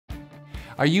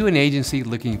Are you an agency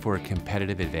looking for a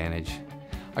competitive advantage?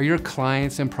 Are your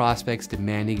clients and prospects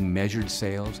demanding measured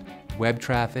sales, web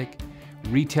traffic,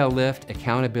 retail lift,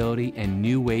 accountability, and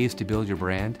new ways to build your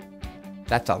brand?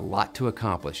 That's a lot to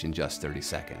accomplish in just 30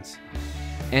 seconds.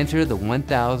 Enter the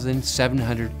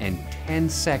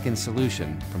 1,710-second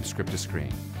solution from Script to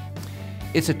Screen.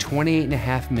 It's a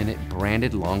 28.5-minute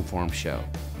branded long-form show,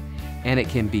 and it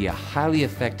can be a highly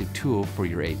effective tool for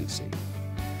your agency.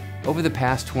 Over the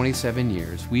past 27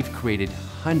 years, we've created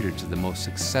hundreds of the most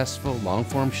successful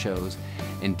long-form shows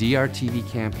and DRTV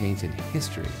campaigns in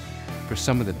history for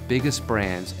some of the biggest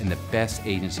brands and the best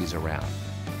agencies around.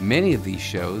 Many of these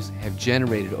shows have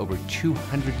generated over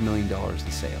 $200 million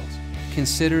in sales.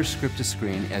 Consider Script to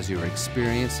Screen as your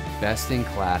experienced,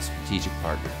 best-in-class strategic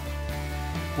partner.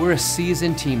 We're a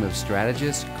seasoned team of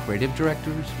strategists, creative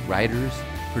directors, writers,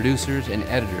 producers, and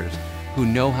editors who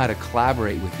know how to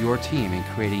collaborate with your team in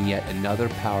creating yet another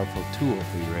powerful tool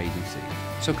for your agency.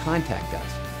 So contact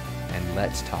us and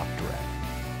let's talk direct.